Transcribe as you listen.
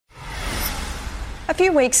A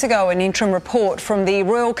few weeks ago, an interim report from the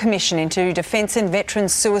Royal Commission into Defence and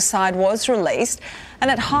Veterans Suicide was released, and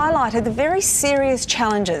it highlighted the very serious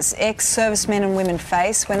challenges ex-servicemen and women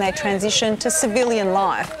face when they transition to civilian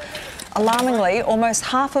life. Alarmingly, almost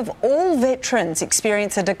half of all veterans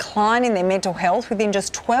experience a decline in their mental health within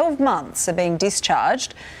just 12 months of being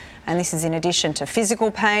discharged. And this is in addition to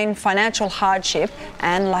physical pain, financial hardship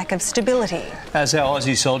and lack of stability. As our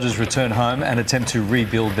Aussie soldiers return home and attempt to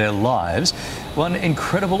rebuild their lives, one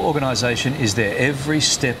incredible organisation is there every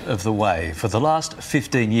step of the way. For the last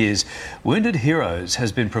 15 years, Wounded Heroes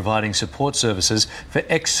has been providing support services for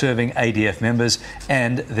ex-serving ADF members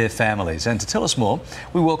and their families. And to tell us more,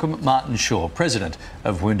 we welcome Martin Shaw, President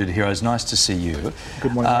of Wounded Heroes. Nice to see you.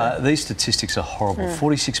 Good morning. These statistics are horrible.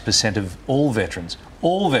 46% of all veterans,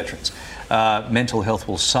 mental health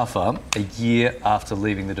will suffer a year after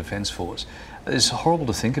leaving the Defence Force. It's horrible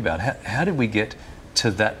to think about. How did we get to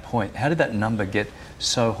that point? How did that number get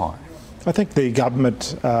so high? I think the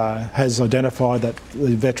government has identified that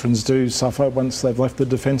the veterans do suffer once they've left the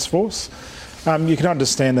Defence Force. You can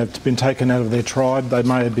understand they've been taken out of their tribe. They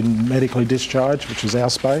may have been medically discharged, which is our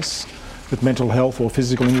space, with mental health or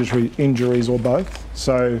physical injuries or both.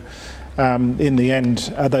 So in the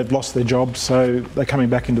end, they've lost their jobs, so they're coming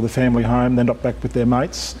back into the family home. They're not back with their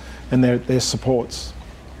mates and their supports.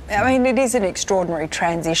 I mean, it is an extraordinary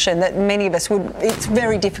transition that many of us it's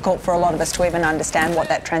very difficult for a lot of us to even understand what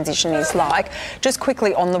that transition is like. Just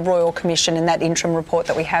quickly on the Royal Commission and that interim report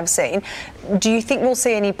that we have seen, do you think we'll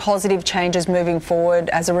see any positive changes moving forward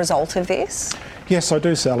as a result of this? Yes, I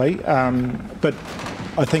do, Sally, but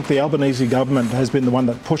I think the Albanese government has been the one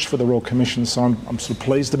that pushed for the Royal Commission, so I'm sort of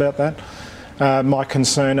pleased about that. My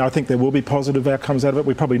concern, I think there will be positive outcomes out of it.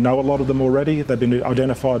 We probably know a lot of them already. They've been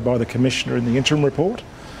identified by the Commissioner in the interim report.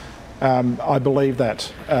 I believe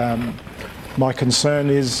that. My concern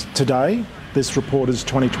is today, this report is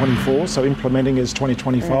 2024, so implementing is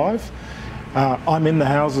 2025. I'm in the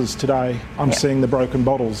houses today. I'm seeing the broken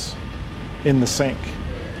bottles in the sink.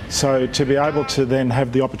 So to be able to then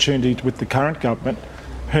have the opportunity with the current government,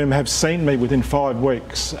 whom have seen me within 5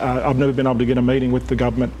 weeks. I've never been able to get a meeting with the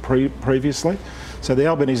government previously. So the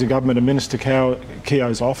Albanese government and Minister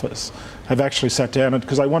Keogh's office have actually sat down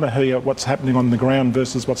because they want to hear what's happening on the ground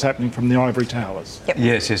versus what's happening from the ivory towers. Yep.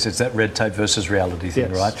 Yes, it's that red tape versus reality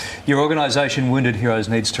thing, yes. Right? Your organisation, Wounded Heroes,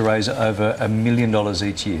 needs to raise over $1 million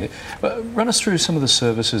each year. Run us through some of the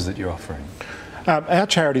services that you're offering. Our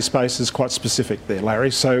charity space is quite specific there, Larry.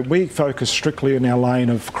 So we focus strictly in our lane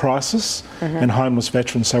of crisis and homeless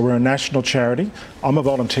veterans. So we're a national charity. I'm a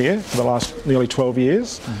volunteer for the last nearly 12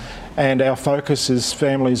 years. And our focus is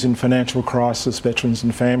families in financial crisis, veterans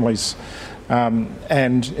and families. And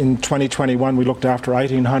in 2021, we looked after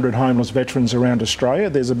 1,800 homeless veterans around Australia.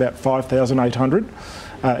 There's about 5,800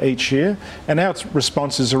 each year. And our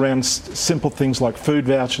response is around simple things like food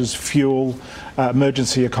vouchers, fuel,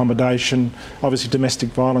 emergency accommodation, obviously domestic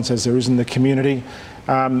violence as there is in the community.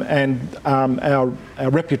 Our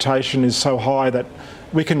reputation is so high that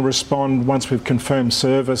we can respond once we've confirmed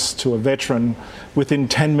service to a veteran within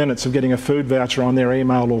 10 minutes of getting a food voucher on their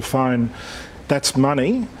email or phone. That's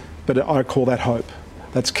money, but I call that hope.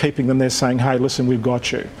 That's keeping them there saying, hey, listen, we've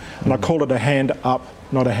got you. And I call it a hand up,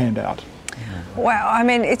 not a hand out. Wow, I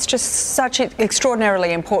mean, it's just such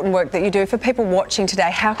extraordinarily important work that you do. For people watching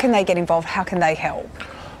today, how can they get involved? How can they help?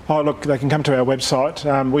 Oh, look, they can come to our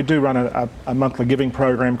website. We do run a monthly giving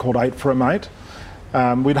program called 8 for a Mate.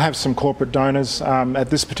 We'd have some corporate donors. At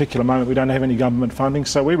this particular moment, we don't have any government funding,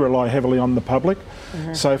 so we rely heavily on the public.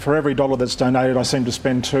 So for every dollar that's donated, I seem to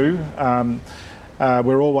spend 2.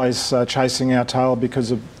 We're always chasing our tail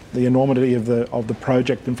because of the enormity of the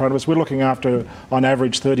project in front of us. We're looking after, on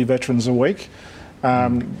average, 30 veterans a week.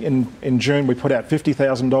 In June, we put out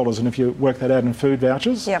 $50,000, and if you work that out in food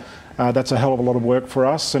vouchers, that's a hell of a lot of work for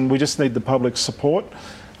us, and we just need the public support.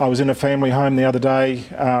 I was in a family home the other day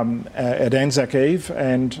at Anzac Eve,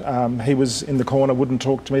 and he was in the corner, wouldn't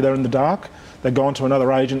talk to me. They're in the dark. They'd gone to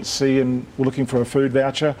another agency and were looking for a food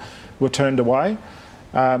voucher, were turned away.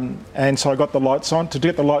 And so I got the lights on. To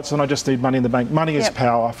get the lights on, I just need money in the bank. Money is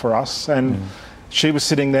power for us. And she was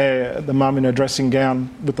sitting there, the mum in her dressing gown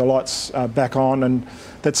with the lights back on, and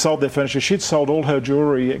they'd sold their furniture. She'd sold all her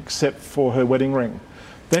jewellery except for her wedding ring.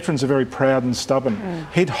 Veterans are very proud and stubborn.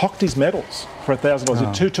 He'd hocked his medals for $1,000. He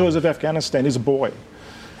had 2 tours of Afghanistan. He's a boy.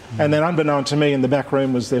 And then unbeknown to me, in the back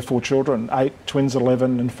room was their 4 children, 8, twins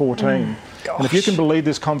 11 and 14. And if you can believe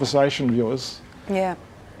this conversation, viewers,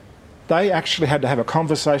 they actually had to have a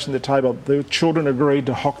conversation at the table. The children agreed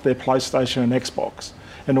to hock their PlayStation and Xbox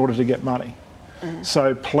in order to get money.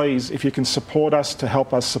 So please, if you can support us to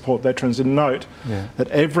help us support veterans, and note that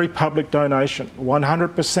every public donation,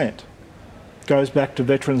 100%, goes back to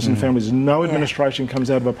veterans and families. No administration comes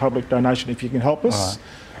out of a public donation. If you can help us,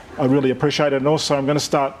 I really appreciate it. And also, I'm going to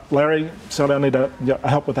start, Larry, Sally, I need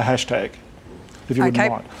help with the hashtag, if you wouldn't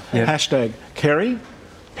mind. Hashtag Kerry,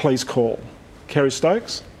 please call. Kerry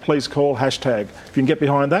Stokes, please call, hashtag. If you can get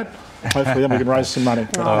behind that, hopefully then we can raise some money.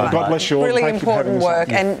 God bless you all. Really Thank important you for work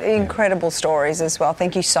having us on. and incredible stories as well.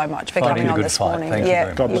 Thank you so much for coming on this morning. Thank you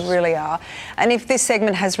very much. You really are. And if this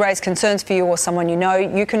segment has raised concerns for you or someone you know,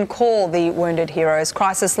 you can call the Wounded Heroes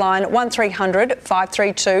crisis line 1300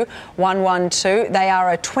 532 112. They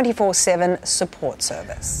are a 24/7 support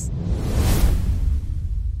service.